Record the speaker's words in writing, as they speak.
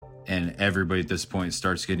And everybody at this point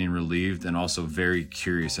starts getting relieved and also very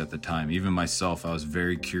curious at the time. Even myself, I was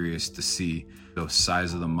very curious to see the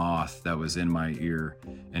size of the moth that was in my ear.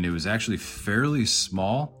 And it was actually fairly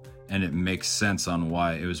small, and it makes sense on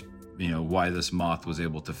why it was, why this moth was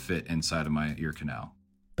able to fit inside of my ear canal.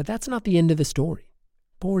 But that's not the end of the story.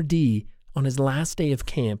 Poor D, on his last day of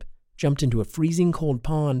camp, jumped into a freezing cold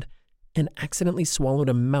pond and accidentally swallowed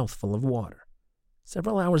a mouthful of water.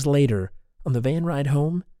 Several hours later, on the van ride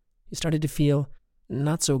home, he started to feel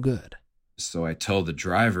not so good. So I tell the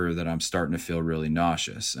driver that I'm starting to feel really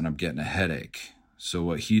nauseous and I'm getting a headache. So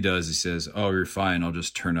what he does, he says, "Oh, you're fine. I'll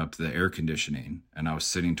just turn up the air conditioning." And I was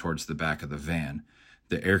sitting towards the back of the van.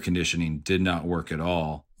 The air conditioning did not work at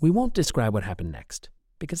all. We won't describe what happened next,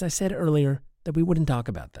 because I said earlier that we wouldn't talk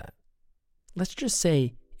about that. Let's just say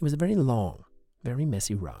it was a very long, very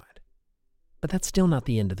messy ride. But that's still not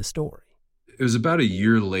the end of the story. It was about a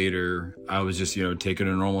year later. I was just, taking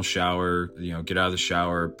a normal shower, get out of the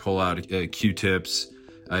shower, pull out Q-tips.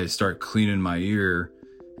 I start cleaning my ear,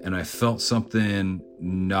 and I felt something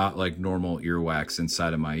not like normal earwax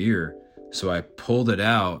inside of my ear. So I pulled it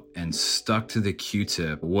out, and stuck to the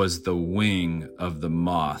Q-tip was the wing of the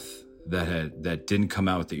moth that didn't come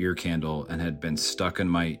out with the ear candle and had been stuck in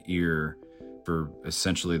my ear for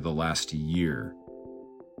essentially the last year.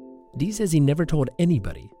 D says he never told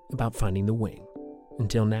anybody about finding the wing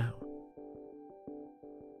until now.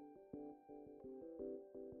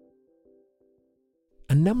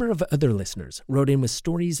 A number of other listeners wrote in with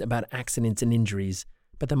stories about accidents and injuries,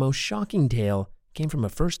 but the most shocking tale came from a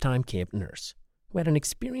first-time camp nurse who had an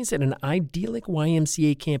experience at an idyllic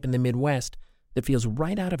YMCA camp in the Midwest that feels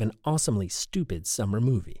right out of an awesomely stupid summer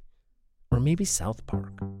movie. Or maybe South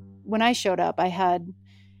Park. When I showed up, I had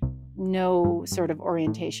no sort of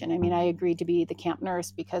orientation. I mean, I agreed to be the camp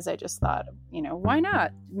nurse because I just thought, why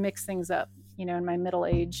not mix things up, in my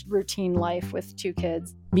middle-aged routine life with 2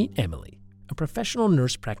 kids. Meet Emily, a professional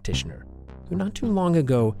nurse practitioner who not too long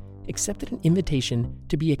ago accepted an invitation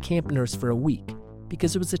to be a camp nurse for a week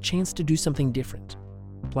because it was a chance to do something different.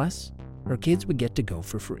 Plus, her kids would get to go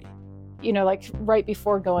for free. Right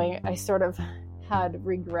before going, I sort of had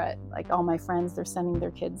regret. All my friends, they're sending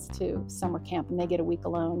their kids to summer camp and they get a week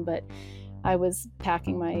alone, but I was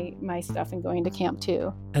packing my stuff and going to camp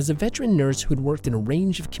too. As a veteran nurse who'd worked in a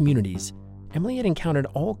range of communities, Emily had encountered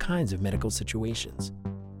all kinds of medical situations,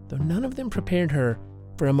 though none of them prepared her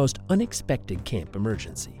for a most unexpected camp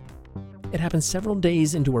emergency. It happened several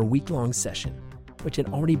days into her week-long session, which had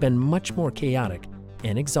already been much more chaotic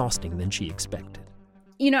and exhausting than she expected.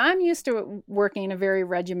 I'm used to working a very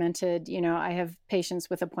regimented, I have patients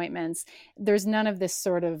with appointments. There's none of this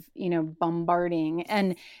sort of, bombarding.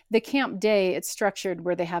 And the camp day, it's structured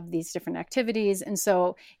where they have these different activities. And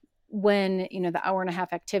so when, the hour and a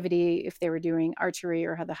half activity, if they were doing archery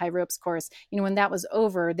or had the high ropes course, when that was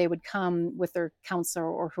over, they would come with their counselor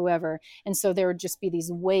or whoever. And so there would just be these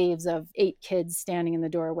waves of 8 kids standing in the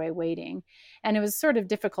doorway waiting. And it was sort of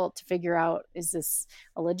difficult to figure out, is this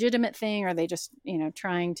a legitimate thing? Or are they just,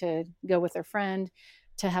 trying to go with their friend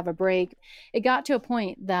to have a break? It got to a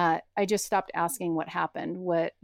point that I just stopped asking what happened, what